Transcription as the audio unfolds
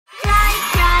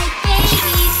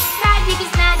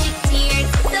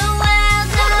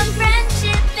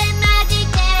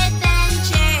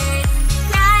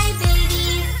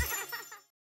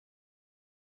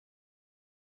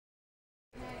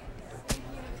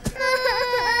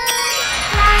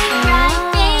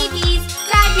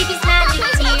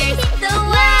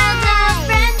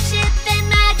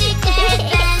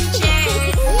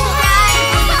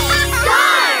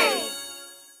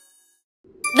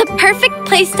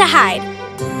place to hide.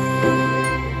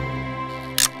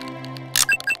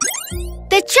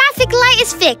 The traffic light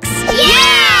is fixed.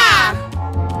 Yeah!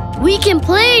 We can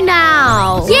play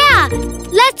now. Yeah!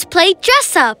 Let's play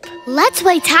dress up. Let's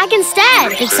play tag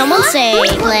instead. Did someone say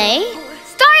play?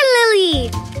 Star Lily!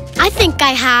 I think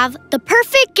I have the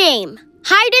perfect game.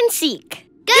 Hide and seek.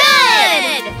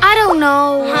 Good! I don't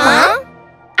know. Huh?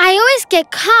 I always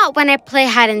get caught when I play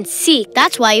hide and seek.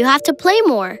 That's why you have to play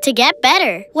more to get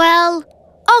better. Well,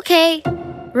 okay.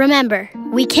 Remember,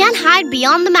 we can't hide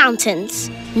beyond the mountains.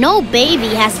 No baby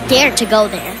has dared to go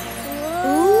there.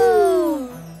 Ooh.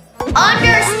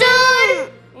 Understood!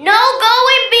 No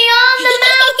going beyond the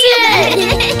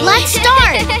mountain! Let's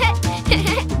start!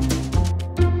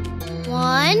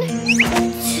 1,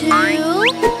 2,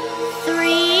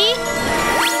 3,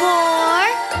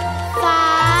 4,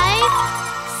 5,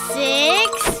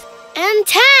 6, and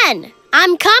 10.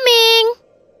 I'm coming!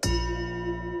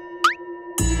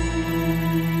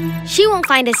 She won't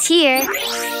find us here.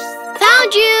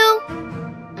 Found you!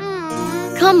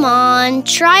 Come on,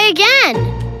 try again.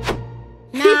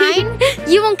 9.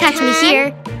 You won't catch me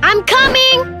here. I'm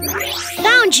coming!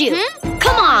 Found you!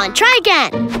 Come on, try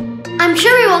again. I'm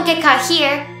sure we won't get caught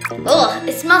here. Ugh,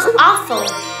 it smells awful.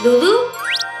 Lulu?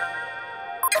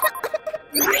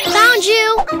 Found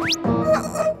you!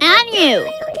 And you!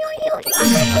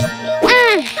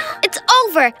 It's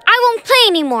over. I won't play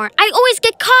anymore. I always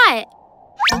get caught.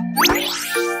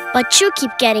 But you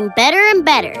keep getting better and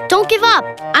better. Don't give up.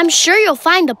 I'm sure you'll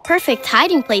find the perfect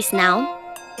hiding place now.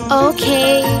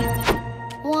 Okay.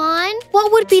 1.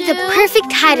 What would be the 2,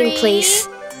 perfect hiding 3, place?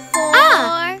 4.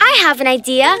 I have an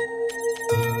idea.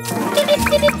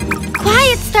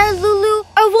 Quiet, Star Lulu,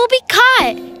 or we'll be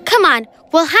caught. Come on,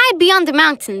 we'll hide beyond the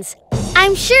mountains.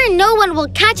 I'm sure no one will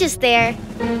catch us there.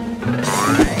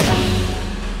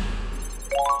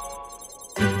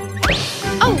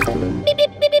 Oh, beep,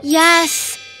 beep, beep, beep.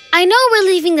 Yes. I know we're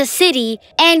leaving the city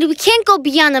and we can't go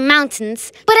beyond the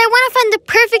mountains, but I want to find the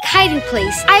perfect hiding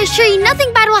place. I assure you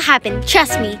nothing bad will happen.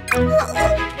 Trust me.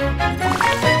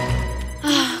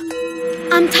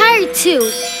 I'm tired too.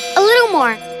 A little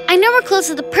more. I know we're close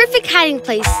to the perfect hiding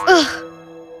place. Ugh.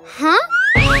 Huh?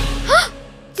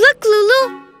 Look,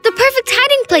 Lulu. The perfect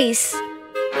hiding place.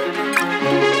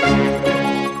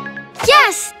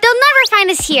 Yes, they'll never find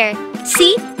us here.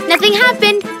 See? Nothing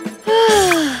happened.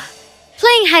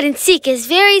 Playing hide and seek is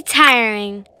very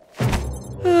tiring.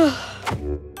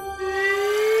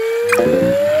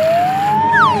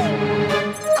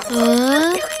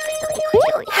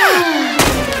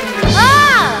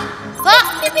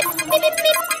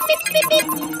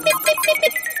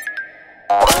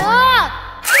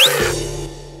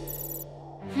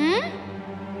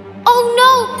 Oh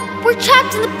no! We're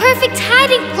trapped in the perfect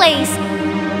hiding place.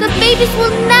 The babies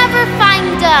will never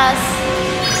find us.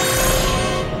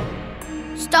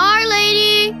 Star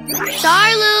Lady! Star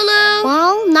Lulu!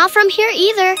 Well, not from here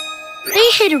either.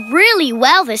 They hid really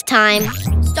well this time.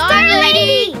 Star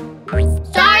Lady!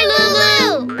 Star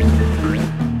Lulu!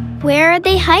 Where are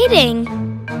they hiding?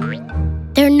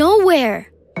 They're nowhere.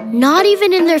 Not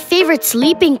even in their favorite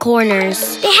sleeping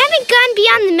corners. They haven't gone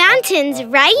beyond the mountains,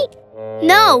 right?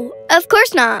 No, of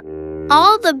course not.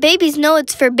 All the babies know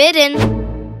it's forbidden.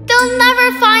 They'll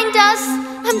never find us.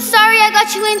 I'm sorry I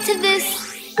got you into this.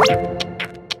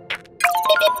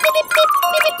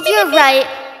 You're right.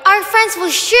 Our friends will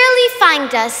surely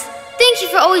find us. Thank you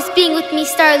for always being with me,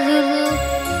 Star Lulu.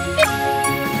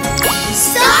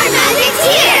 Star Magic's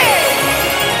here!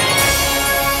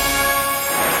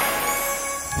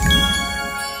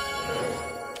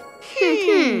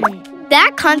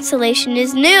 That constellation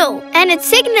is new, and it's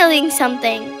signaling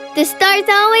something. The stars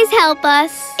always help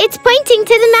us. It's pointing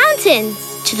to the mountains.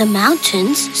 To the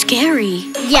mountains? Scary.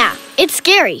 Yeah, It's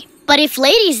scary. But if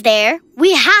Lady's there,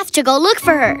 we have to go look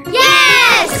for her.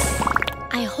 yes!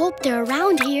 I hope they're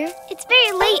around here. It's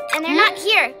very late, and they're not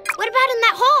here. What about in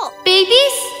that hole?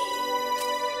 Babies?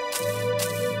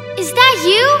 Is that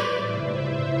you?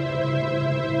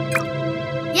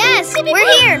 Yes,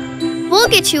 we're here. We'll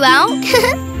get you out.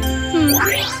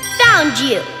 Found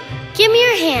you. Give me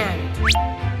your hand.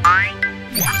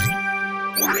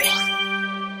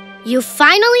 You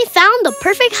finally found the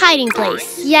perfect hiding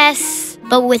place. Yes.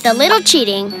 But with a little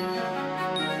cheating.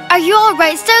 Are you all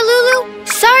right, Star Lulu?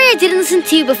 Sorry I didn't listen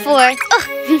to you before. Ugh.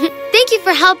 Thank you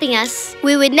for helping us.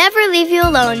 We would never leave you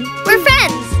alone. We're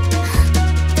friends.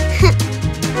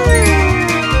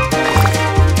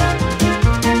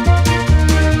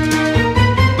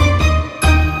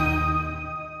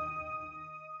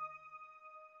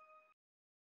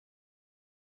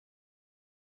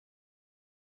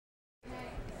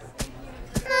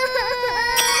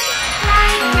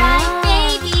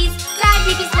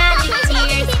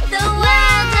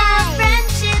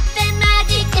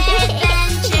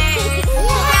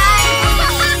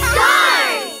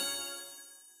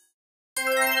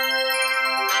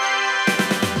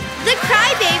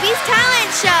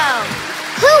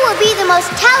 Who will be the most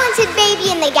talented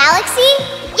baby in the galaxy?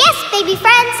 Yes, baby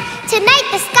friends, tonight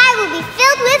the sky will be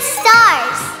filled with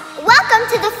stars. Welcome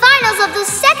to the finals of the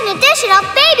second edition of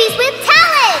Babies with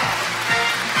Talent.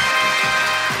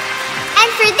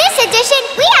 And for this edition,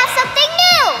 we have something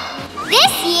new.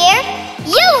 This year,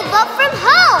 you will vote from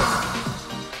home.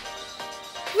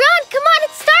 Ron, come on,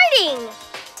 it's starting.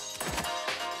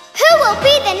 Who will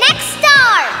be the next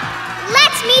star?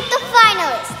 Let's meet the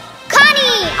finalists.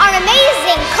 Connie, our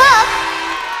amazing cook.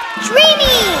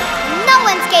 Dreamy, no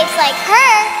one skates like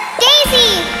her.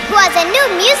 Daisy, who has a new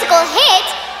musical hit.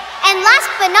 And last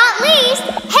but not least,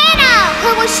 Hannah,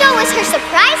 who will show us her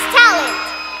surprise talent.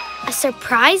 A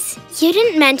surprise? You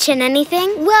didn't mention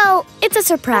anything. Well, it's a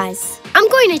surprise. I'm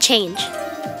going to change.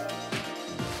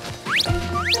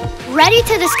 Ready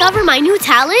to discover my new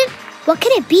talent? What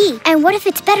could it be? And what if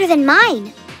it's better than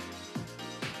mine?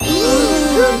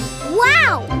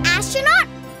 Wow! Astronaut?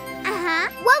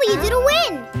 What will you do to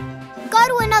win? Go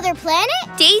to another planet?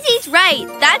 Daisy's right.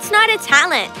 That's not a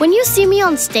talent. When you see me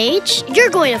on stage, you're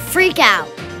going to freak out.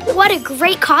 What a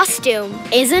great costume,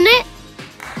 isn't it?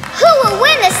 Who will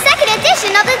win the second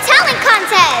edition of the talent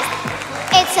contest?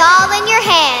 It's all in your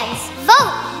hands.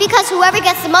 Vote, because whoever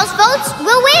gets the most votes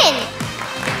will win.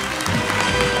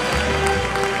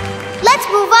 Let's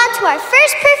move on to our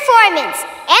first performance,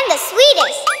 and the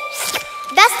sweetest.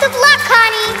 Best of luck,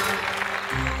 Connie.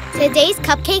 Today's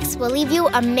cupcakes will leave you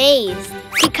amazed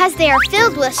because they are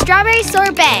filled with strawberry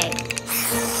sorbet.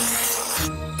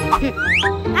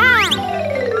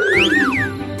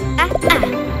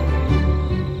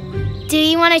 Do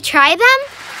you want to try them?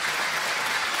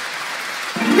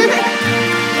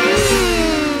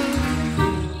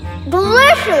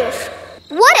 Delicious!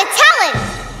 What a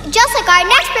talent! Just like our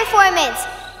next performance.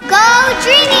 Go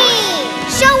Dreamy!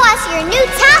 Show us your new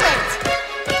talent!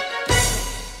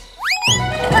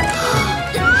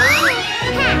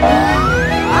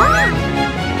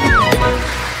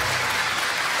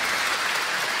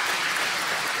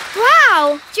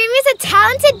 Wow! Dreamy's a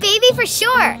talented baby for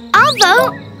sure. I'll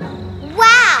vote.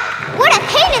 Wow! What a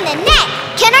pain in the neck!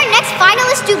 Can our next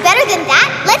finalist do better than that?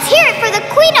 Let's hear it for the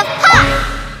Queen of Pop,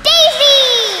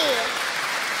 Daisy!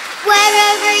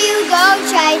 Wherever you go,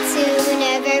 try to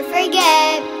never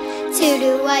forget to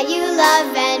do what you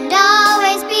love and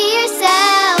always be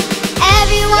yourself.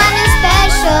 Everyone is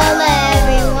special,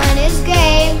 everyone is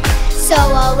great. So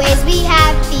always be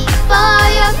happy for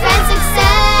your friend's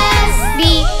success.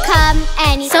 Become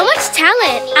anything. So much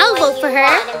talent. I'll vote for her.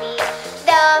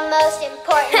 The most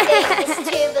important thing is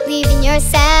to believe in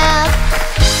yourself.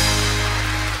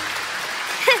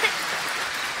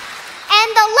 And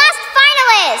the last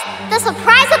finalist, the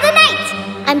surprise of the night.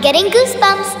 I'm getting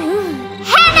goosebumps.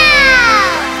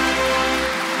 Hannah!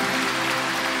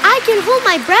 I can hold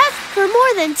my breath for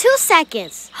more than 2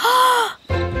 seconds.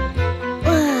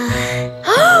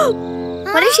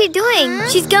 What is she doing?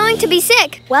 She's going to be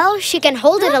sick. Well, she can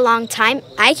hold it a long time.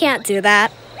 I can't do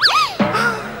that.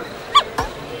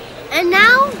 And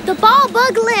now, the ball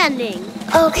bug landing.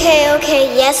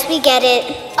 Okay, yes, we get it.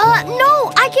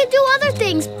 No, I can do other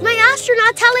things. My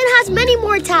astronaut talent has many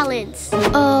more talents.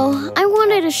 Oh, I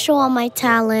wanted to show all my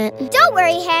talent. Don't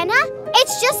worry, Hannah.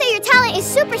 It's just that your talent is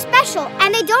super special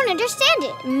and they don't understand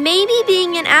it. Maybe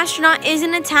being an astronaut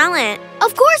isn't a talent.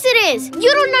 Of course it is.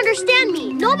 You don't understand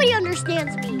me. Nobody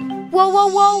understands me.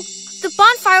 Whoa. The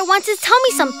bonfire wants to tell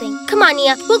me something. Come on,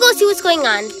 Nia. We'll go see what's going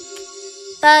on.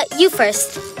 You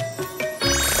first.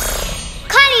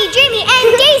 Connie, Dreamy,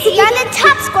 and Daisy are the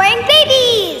top scoring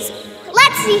babies.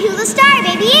 Let's see who the star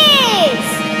baby is.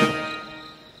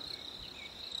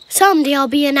 Someday I'll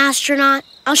be an astronaut.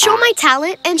 I'll show my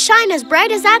talent and shine as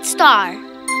bright as that star.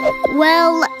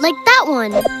 Well, like that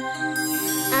one.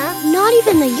 Not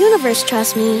even the universe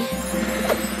trusts me.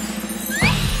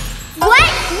 What?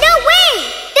 No way!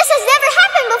 This has never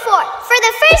happened before. For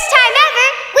the first time ever,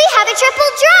 we have a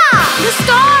triple draw. The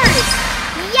stars!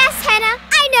 Yes, Hannah,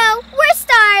 I know. We're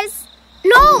stars.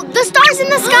 No, the stars in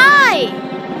the sky.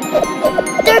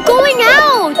 They're going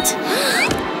out.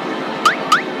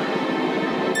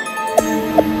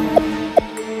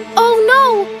 Oh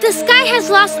no! The sky has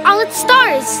lost all its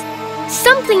stars.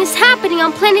 Something is happening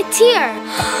on planet Tyr.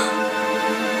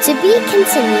 To be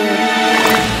continued.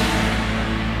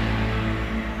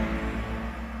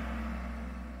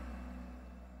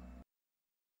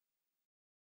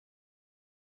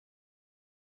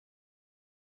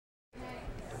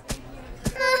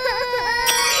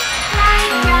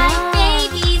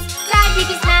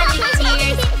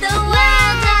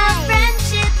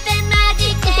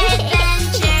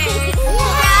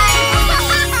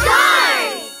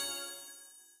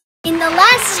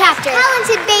 next chapter.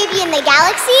 Talented baby in the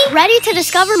galaxy. Ready to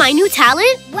discover my new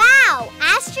talent? Wow,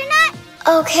 astronaut?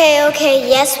 Okay,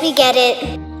 yes, we get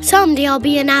it. Someday I'll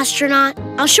be an astronaut.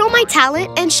 I'll show my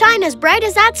talent and shine as bright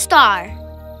as that star.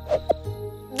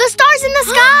 The stars in the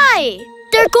sky!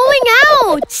 They're going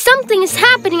out! Something is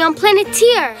happening on planet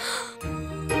Tier.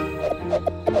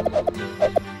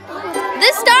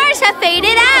 The stars have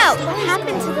faded out! What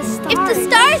happened to the stars? If the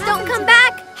stars don't come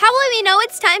back, how will we know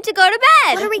it's time to go to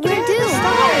bed? What are we gonna do?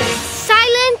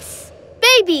 Silence!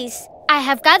 Babies, I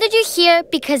have gathered you here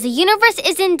because the universe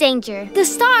is in danger. The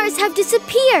stars have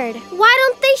disappeared. Why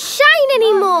don't they shine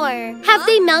anymore? Have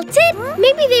they melted?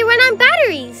 Maybe they run on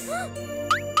batteries.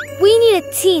 We need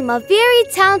a team of very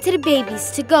talented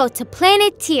babies to go to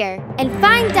planet Tier and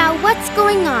find out what's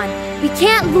going on. We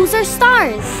can't lose our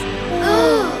stars.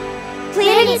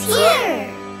 Planet Tier!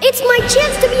 It's my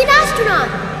chance to be an astronaut!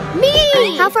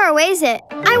 Me! How far away is it?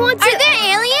 I want to... Are there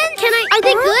aliens? Are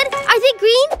they good? Are they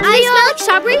green? Do they smell like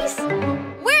strawberries?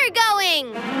 We're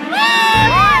going!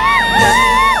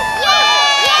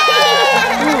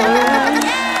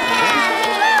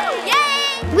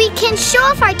 We can show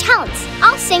off our talents.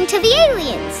 I'll sing to the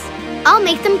aliens. I'll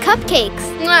make them cupcakes.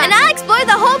 And I'll explore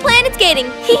the whole planet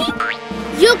skating.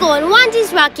 You'll go in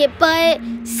Wanji's rocket, but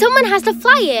someone has to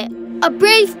fly it. A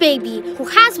brave baby who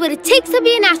has what it takes to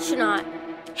be an astronaut.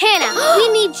 Hannah, we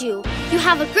need you. You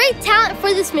have a great talent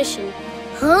for this mission.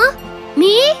 Huh?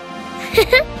 Me?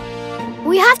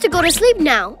 We have to go to sleep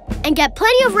now and get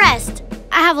plenty of rest.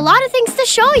 I have a lot of things to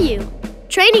show you.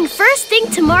 Training first thing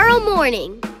tomorrow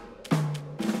morning.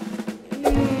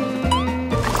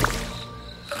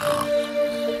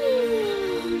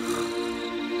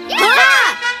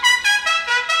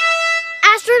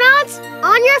 Astronauts,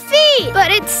 on your feet!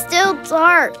 But it's still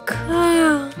dark.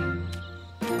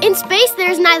 In space,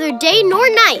 there's neither day nor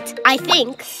night, I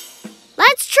think.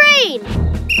 Let's train!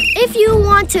 If you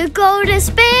want to go to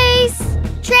space,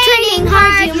 Training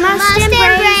hard, you must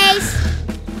embrace.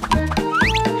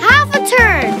 half a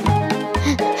turn.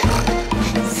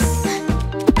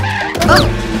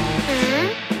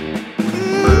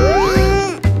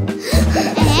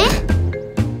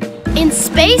 In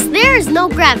space, there is no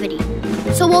gravity,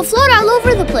 so we'll float all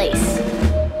over the place.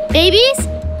 Babies,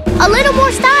 a little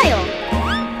more style.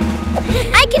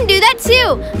 I can do that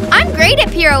too. I'm great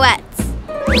at pirouettes.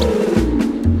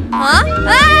 Huh?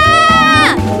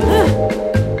 Ah!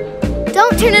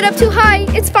 Don't turn it up too high.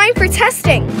 It's fine for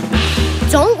testing.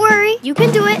 Don't worry, you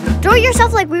can do it. Throw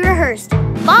yourself like we rehearsed.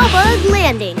 Ball bug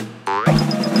landing.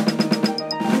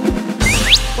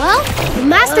 Well, you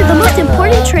mastered the most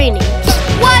important training.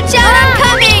 Watch out, I'm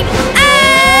coming!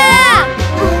 Ah!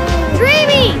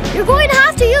 Dreamy, you're going to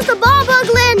have to use the ball bug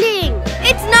landing.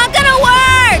 It's not gonna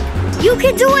work! You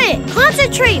can do it.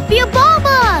 Concentrate, be a ball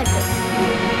bug.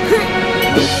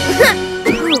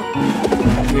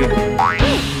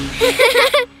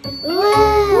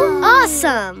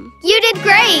 Awesome. You did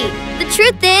great. The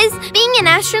truth is, being an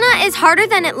astronaut is harder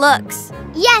than it looks.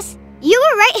 Yes, you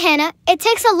were right, Hannah. It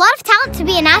takes a lot of talent to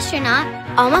be an astronaut.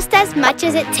 Almost as much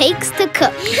as it takes to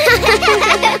cook.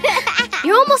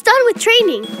 You're almost done with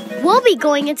training. We'll be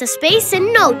going into space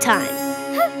in no time.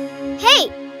 Hey,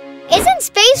 isn't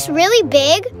space really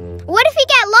big? What if we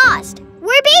get lost?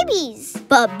 We're babies.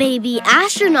 But baby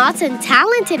astronauts and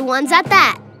talented ones at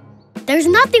that. There's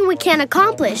nothing we can't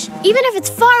accomplish. Even if it's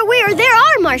far away or there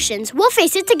are Martians, we'll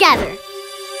face it together.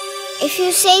 If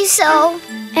you say so.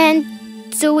 And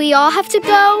do we all have to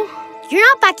go? You're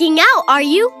not backing out, are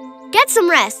you? Get some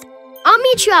rest. I'll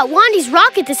meet you at Wandy's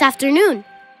rocket this afternoon.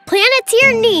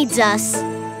 Planeteer needs us.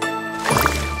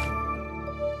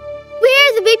 Where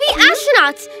are the baby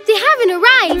astronauts? They haven't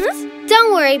arrived.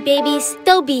 Don't worry, babies.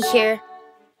 They'll be here.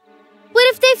 What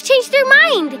if they've changed their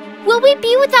mind? Will we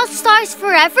be without stars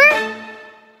forever?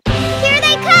 Here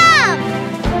they come!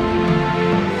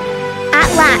 At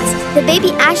last, the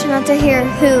baby astronauts are here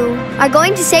who are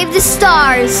going to save the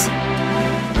stars.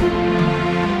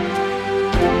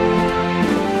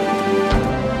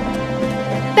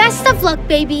 Best of luck,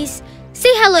 babies.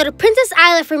 Say hello to Princess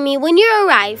Isla for me when you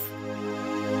arrive.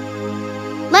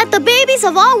 Let the babies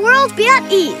of all worlds be at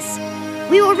ease.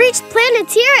 We will reach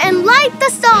Planeteer and light the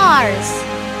stars.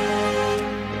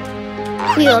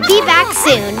 We will be back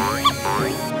soon.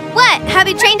 What? Have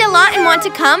you trained a lot and want to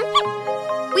come?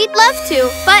 We'd love to,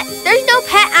 but there's no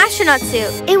pet astronaut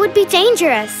suit. It would be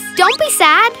dangerous. Don't be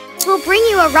sad. We'll bring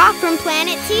you a rock from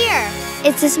planet Tier.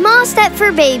 It's a small step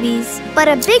for babies, but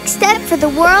a big step for the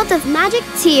world of magic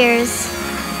tears.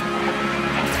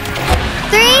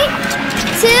 3,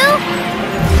 2,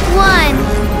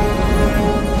 1.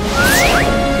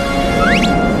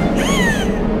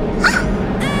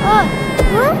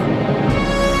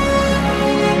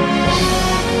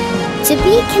 To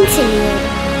be continued.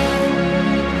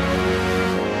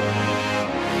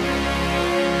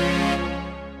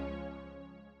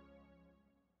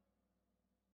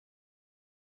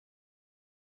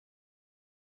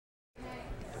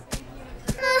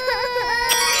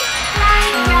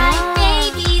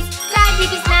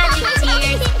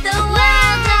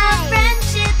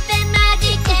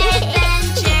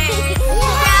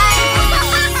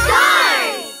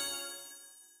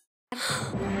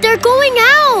 They're going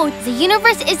out! The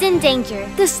universe is in danger.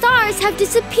 The stars have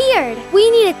disappeared. We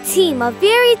need a team of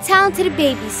very talented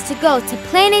babies to go to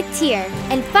Planet Tier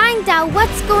and find out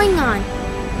what's going on.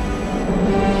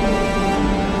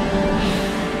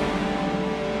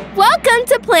 Welcome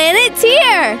to Planet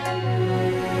Tier!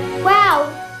 Wow,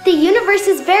 the universe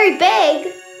is very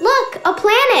big. Look, a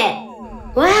planet.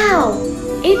 Wow,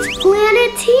 it's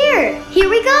Planet Tier. Here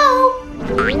we go.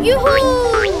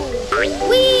 Yoo-hoo!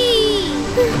 Whee!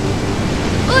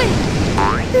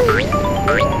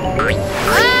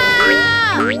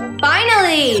 Ah!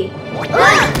 Finally!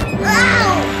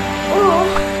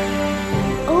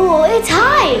 Oh, it's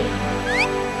high.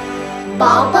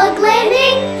 Ball bug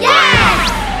landing? Yes!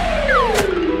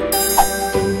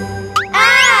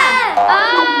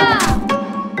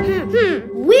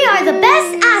 We are the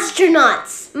best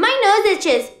astronauts. My nose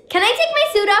itches. Can I take my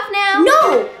suit off now?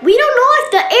 No, we don't know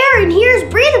if the air in here is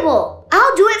breathable.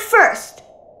 I'll do it first.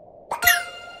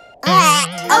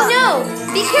 Oh no!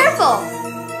 Be careful!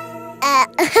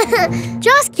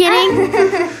 Just kidding.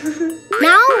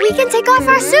 Now we can take off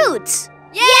our suits.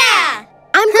 Yeah!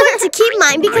 I'm going to keep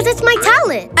mine because it's my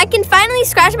talent. I can finally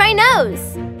scratch my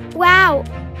nose. Wow,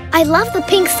 I love the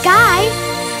pink sky.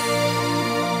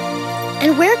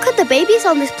 And where could the babies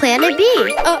on this planet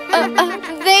be?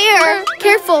 There!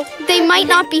 Careful, they might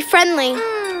not be friendly.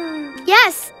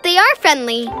 Yes, they are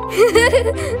friendly.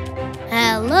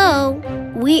 Hello,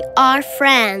 we are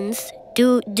friends.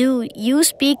 Do you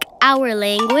speak our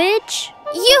language?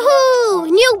 Yoo-hoo!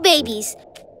 New babies!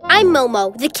 I'm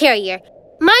Momo, the carrier.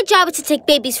 My job is to take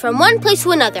babies from one place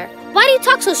to another. Why do you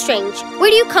talk so strange? Where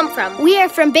do you come from? We are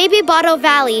from Baby Bottle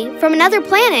Valley, from another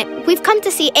planet. We've come to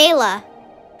see Ayla.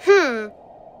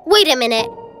 Wait a minute.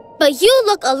 But you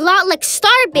look a lot like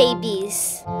star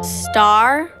babies.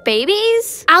 Star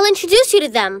babies? I'll introduce you to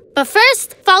them. But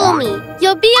first, follow me.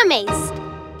 You'll be amazed.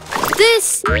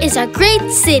 This is a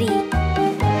great city.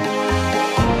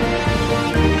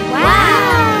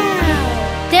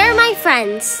 Wow! They're my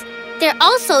friends. They're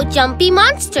also jumpy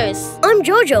monsters. I'm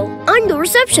Jojo. I'm the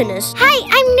receptionist. Hi,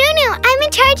 I'm Nunu. I'm in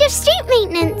charge of street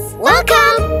maintenance.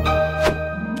 Welcome!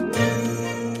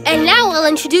 And now I'll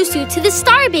introduce you to the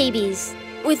star babies.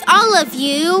 With all of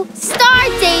you, Star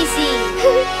Daisy.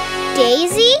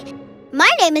 Daisy? My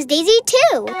name is Daisy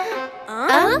too.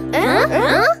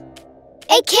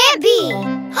 It can't be.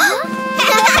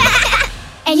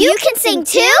 And you can sing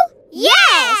too?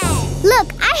 Yes!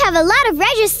 Look, I have a lot of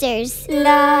registers.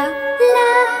 La,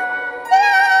 la,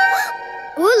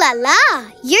 Ooh la la!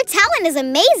 Your talent is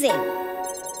amazing.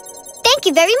 Thank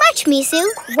you very much, Misu.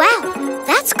 Wow,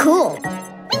 that's cool.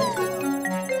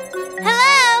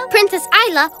 Hello! Princess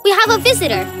Isla, we have a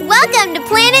visitor. Welcome to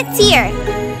Planet Tier.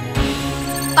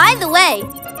 By the way,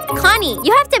 Connie,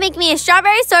 you have to make me a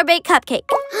strawberry sorbet cupcake.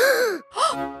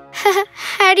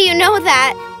 How do you know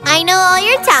that? I know all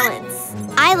your talents.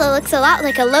 Isla looks a lot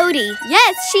like a Lodi.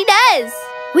 Yes, she does.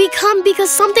 We come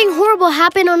because something horrible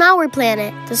happened on our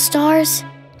planet. The stars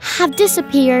have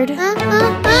disappeared.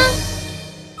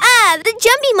 The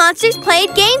jumpy monsters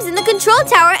played games in the control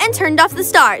tower and turned off the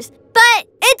stars. But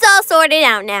it's all sorted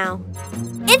out now.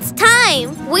 It's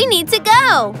time. We need to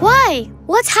go. Why?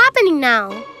 What's happening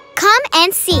now? Come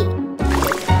and see.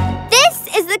 This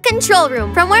is the control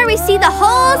room from where we see the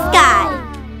whole sky.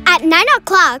 At 9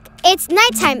 o'clock, it's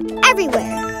nighttime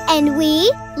everywhere. And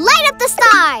we light up the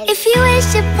stars. If you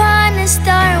wish upon a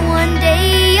star one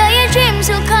day, all your dreams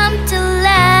will come to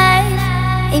life.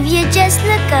 If you just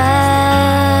look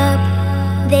up,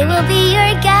 they will be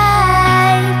your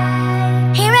guide.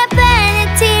 Here at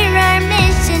Planet Tier, our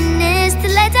mission is to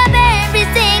light up every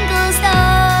single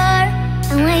star.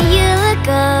 And when you look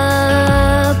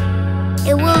up,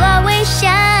 it will always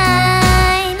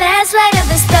shine. Let's light up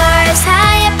the stars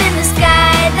high up in the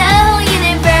sky. The whole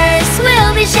universe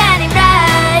will be shining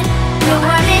bright.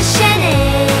 Our mission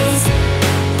is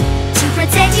to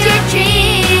protect your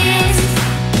dreams.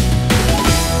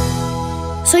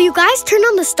 So you guys turn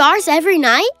on the stars every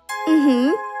night?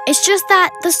 Mm-hmm. It's just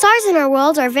that the stars in our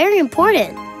world are very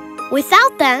important.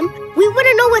 Without them, we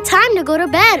wouldn't know what time to go to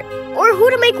bed or who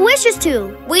to make wishes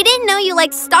to. We didn't know you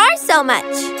liked stars so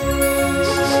much.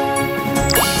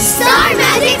 Star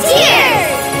Magic Tier!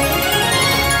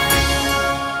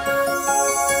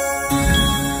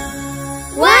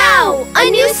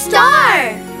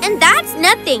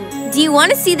 you want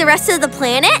to see the rest of the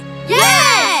planet?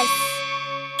 Yes!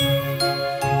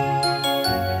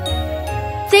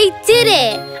 They did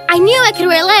it! I knew I could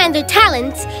rely on their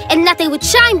talents and that they would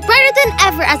shine brighter than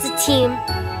ever as a team.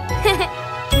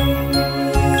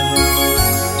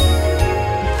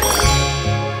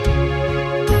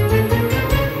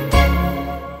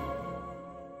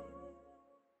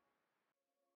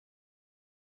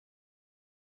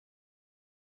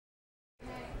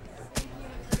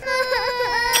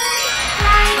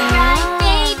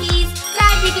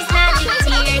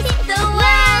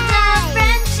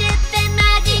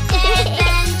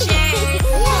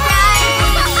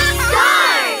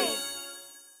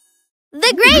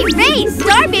 The Great Race!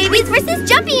 Star Babies versus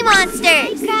Jumpy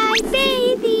Monsters! Cry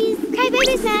babies,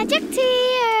 magic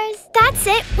tears. That's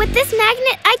it. With this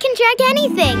magnet, I can drag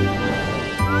anything.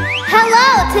 Hello!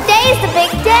 Today is the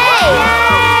big day!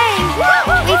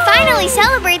 We finally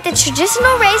celebrate the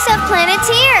traditional race of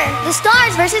Planeteer, the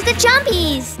Stars versus the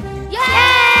Jumpies. Yay!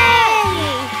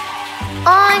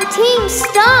 On Team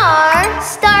Star,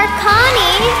 Star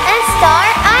Connie and Star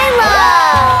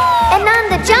Isla. And on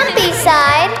the Jumpy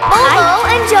side, Momo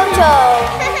and Jojo.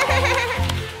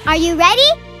 Are you ready?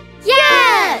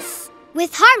 Yes!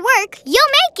 With hard work,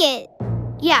 you'll make it.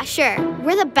 Yeah, sure.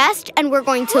 We're the best and we're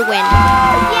going to win.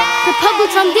 Yay! The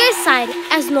public's on their side,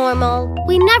 as normal.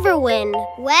 We never win.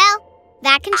 Well,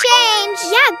 that can change.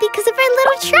 Yeah, because of our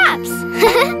little traps.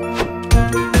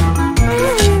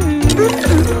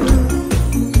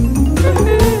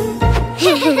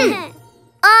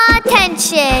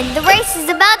 Attention! The race is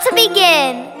about to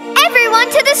begin. Everyone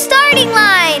to the starting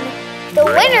line. The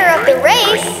winner of the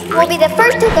race will be the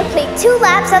first to complete 2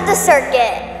 laps of the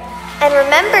circuit. And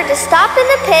remember to stop in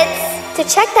the pits to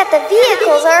check that the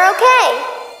vehicles are okay.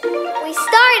 We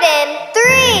start in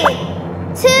 3,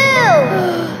 2,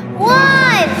 1,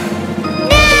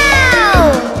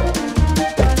 now!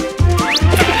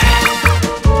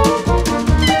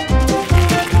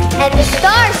 And the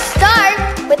stars start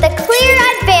with a clear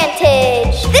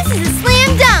advantage. This is a slam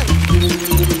dunk!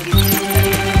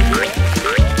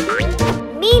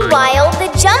 Meanwhile, the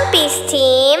Jumpies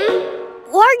team...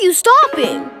 Why are you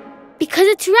stopping? Because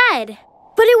it's red.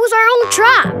 But it was our own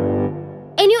trap.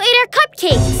 And you ate our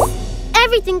cupcakes.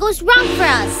 Everything goes wrong for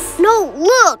us. No,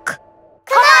 look.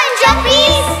 Come on,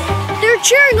 Jumpies! They're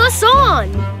cheering us on.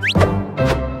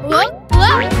 Whoa!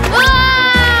 Whoa! Whoa!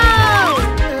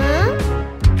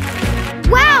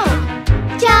 Wow!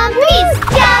 Jumpies!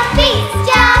 Jumpies!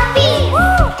 Jumpies!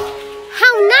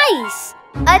 How nice!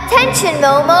 Attention,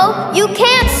 Momo! You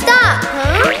can't stop!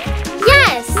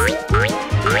 Yes!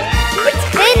 It's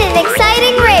been an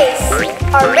exciting race!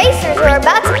 Our racers are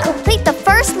about to complete the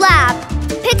first lap.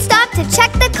 Pit stop to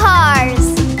check the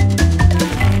cars.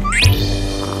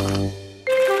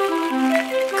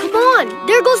 Come on!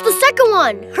 There goes the second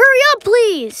one! Hurry up,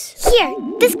 please! Here,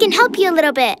 this can help you a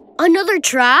little bit. Another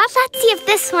trap? Let's see if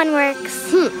this one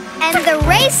works. And the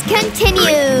race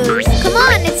continues. Come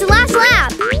on, it's the last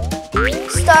lap.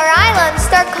 Star Isla and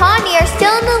Star Connie are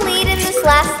still in the lead in this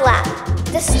last lap.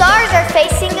 The stars are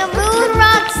facing a moon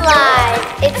rock slide.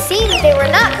 It seems they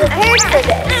were not prepared for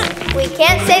this. We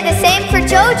can't say the same for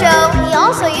Jojo. He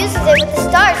also uses it with the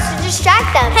stars to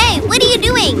distract them. Hey, what are you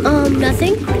doing?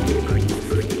 Nothing.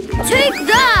 Take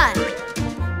that!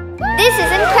 This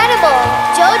is incredible.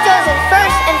 Jojo's in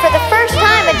first, and for the first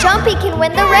time, a Jumpy can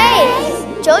win the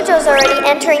race. Jojo's already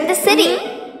entering the city.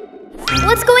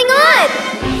 What's going on?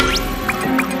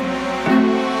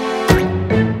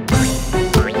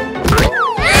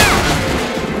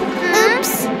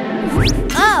 Oops.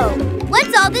 Oh,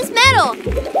 what's all this metal?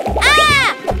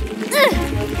 Ah! Ugh.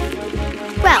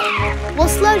 Well, we'll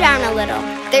slow down a little.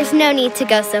 There's no need to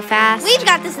go so fast. We've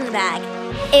got this in the bag.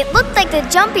 It looked like the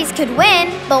Jumpies could win,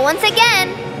 but once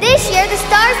again, this year the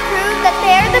stars proved that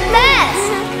they're the best.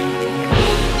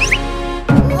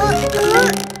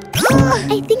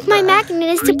 I think my magnet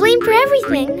is to blame for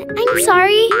everything. I'm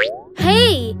sorry.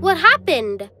 Hey, what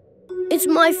happened? It's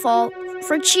my fault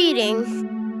for cheating.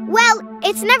 Well,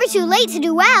 it's never too late to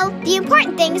do well. The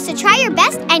important thing is to try your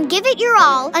best and give it your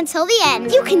all until the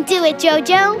end. You can do it,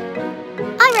 Jojo.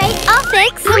 All right, I'll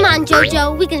fix. Come on,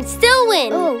 Jojo. We can still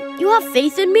win. Oh, you have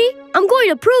faith in me? I'm going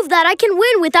to prove that I can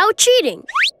win without cheating.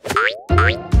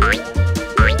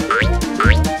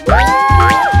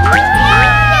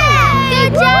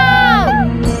 Good job!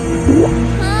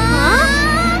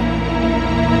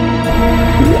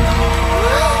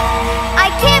 I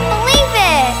can't believe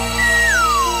it!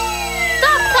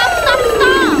 Stop! Stop!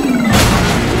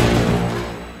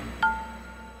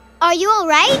 Are you all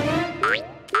right?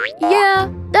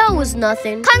 Yeah, that was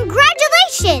nothing.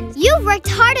 Congratulations! You've worked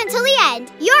hard until the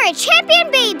end. You're a champion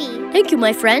baby. Thank you,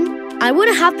 my friend. I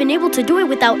wouldn't have been able to do it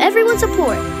without everyone's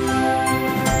support.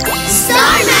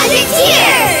 Star Magic's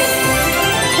here!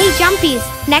 Hey, Jumpies.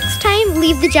 Next time,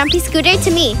 leave the Jumpy scooter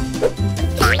to me.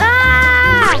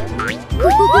 Ah!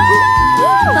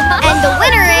 And the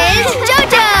winner is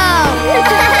JoJo!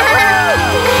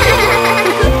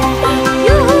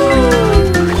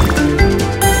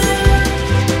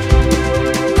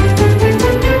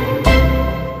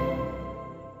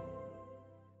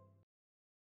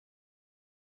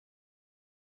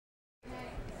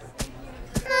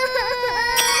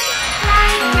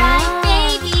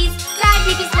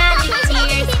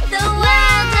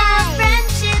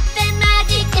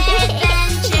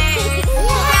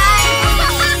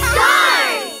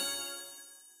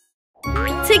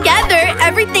 Together,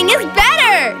 everything is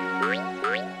better!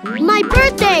 My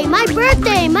birthday! My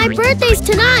birthday! My birthday's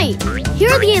tonight!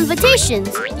 Here are the invitations.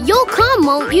 You'll come,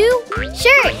 won't you?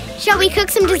 Sure. Shall we cook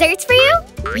some desserts for you?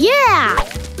 Yeah!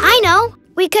 I know.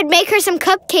 We could make her some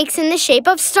cupcakes in the shape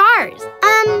of stars.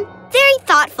 Very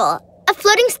thoughtful. A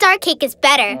floating star cake is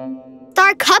better.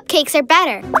 Star cupcakes are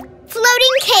better.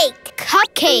 Floating cake.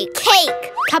 Cupcake.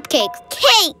 Cake. Cupcake.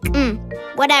 Cake.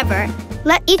 Whatever.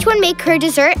 Let each one make her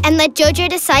dessert and let JoJo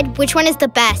decide which one is the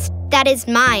best. That is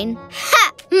mine.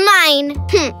 Ha! Mine.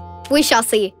 We shall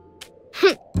see.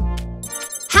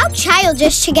 How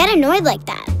childish to get annoyed like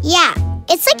that. Yeah,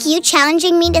 it's like you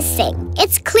challenging me to sing.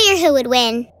 It's clear who would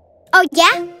win. Oh,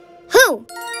 yeah? Who?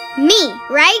 Me,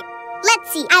 right?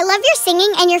 Let's see. I love your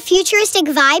singing and your futuristic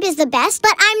vibe is the best,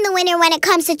 but I'm the winner when it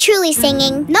comes to truly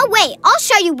singing. No way. I'll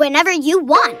show you whenever you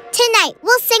want. Tonight,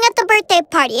 we'll sing at the birthday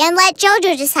party and let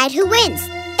JoJo decide who wins.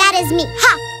 That is me.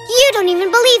 Ha! You don't even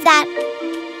believe that.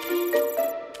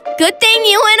 Good thing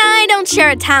you and I don't share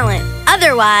a talent.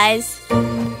 Otherwise...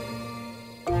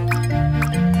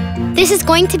 This is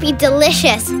going to be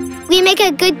delicious. We make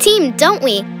a good team, don't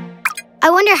we?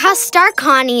 I wonder how Star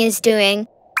Connie is doing.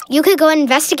 You could go and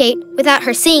investigate without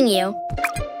her seeing you.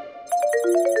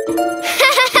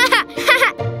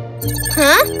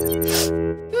 Huh?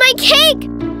 My cake!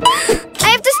 I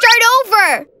have to start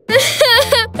over!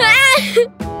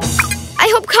 I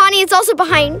hope Connie is also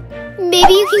behind.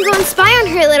 Maybe you can go and spy on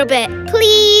her a little bit.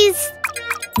 Please?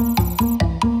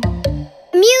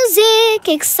 Music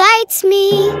excites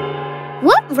me.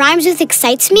 What rhymes with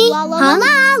excites me? La la la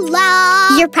la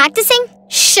la. You're practicing?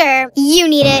 Sure. You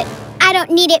need it. I don't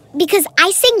need it because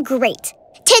I sing great.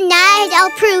 Tonight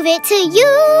I'll prove it to you.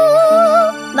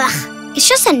 Ugh, it's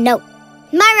just a note.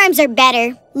 My rhymes are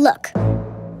better. Look.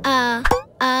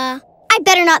 I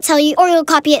better not tell you or you'll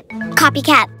copy it.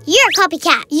 Copycat. You're a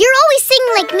copycat. You're always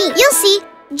singing like me. You'll see.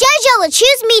 JoJo will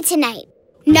choose me tonight.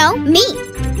 No, me.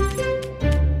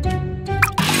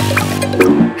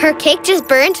 Her cake just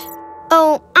burned?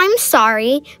 Oh, I'm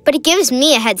sorry, but it gives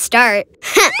me a head start.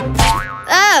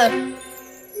 Oh.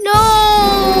 No!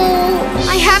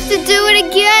 I have to do it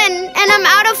again, and I'm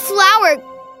out of flour.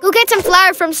 Go get some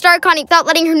flour from Star Connie without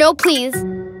letting her know, please.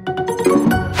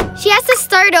 She has to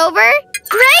start over?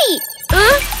 Great!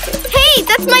 Hey,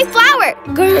 that's my flour.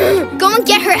 Go and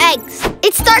get her eggs.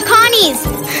 It's Star Connie's.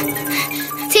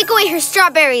 Take away her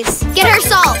strawberries. Get her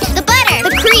salt, the butter,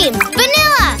 the cream,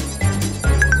 vanilla.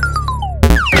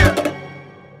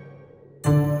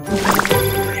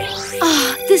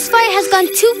 This fight has gone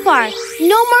too far.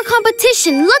 No more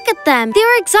competition. Look at them.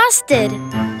 They're exhausted.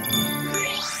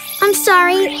 I'm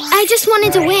sorry. I just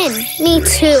wanted to win. Me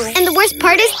too. And the worst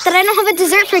part is that I don't have a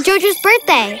dessert for JoJo's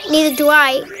birthday. Neither do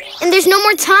I. And there's no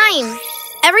more time.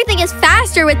 Everything is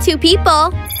faster with two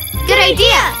people. Good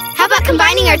idea. How about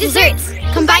combining our desserts?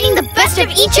 Combining the best of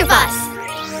each of us.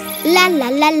 La la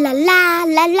la la la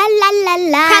la la la la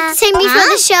la. Practicing before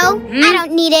the show? I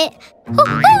don't need it.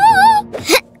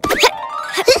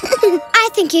 I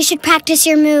think you should practice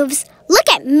your moves. Look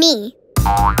at me.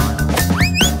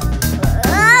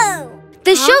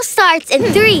 The show starts in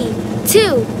 3,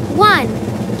 2, 1.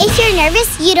 If you're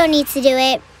nervous, you don't need to do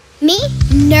it. Me?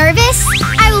 Nervous?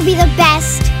 I will be the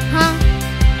best. Huh?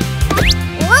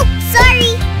 Whoa,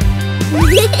 sorry.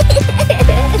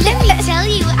 Let me tell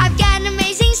you, I've got an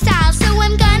amazing style, so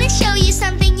I'm gonna show you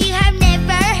something you have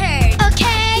never heard.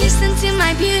 Okay? Listen to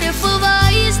my beautiful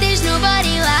voice, there's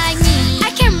nobody like me.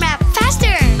 I can rap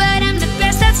faster, but I'm the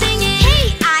best at singing.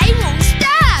 Hey, I won't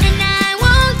stop, and I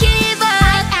won't give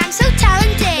up. I'm so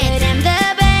talented, I'm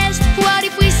the best. What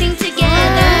if we sing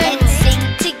together? Let's sing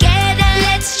together.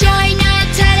 Let's join our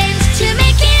talents to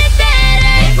make it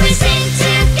better. If we sing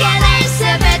together, it's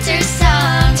a better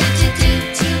song.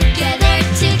 Together.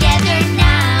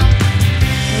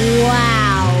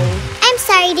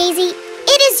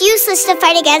 us to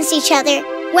fight against each other.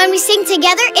 When we sing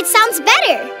together, it sounds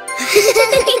better.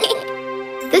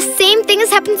 The same thing has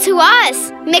happened to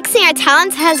us. Mixing our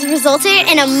talents has resulted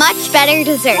in a much better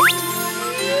dessert.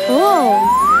 Oh,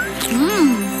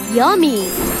 yummy.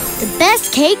 The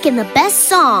best cake and the best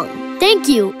song. Thank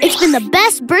you. It's been the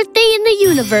best birthday in the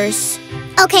universe.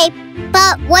 Okay,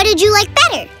 but what did you like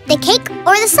better? The cake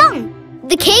or the song?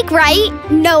 The cake, right?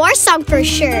 No, our song for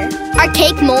sure. Our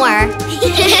cake more.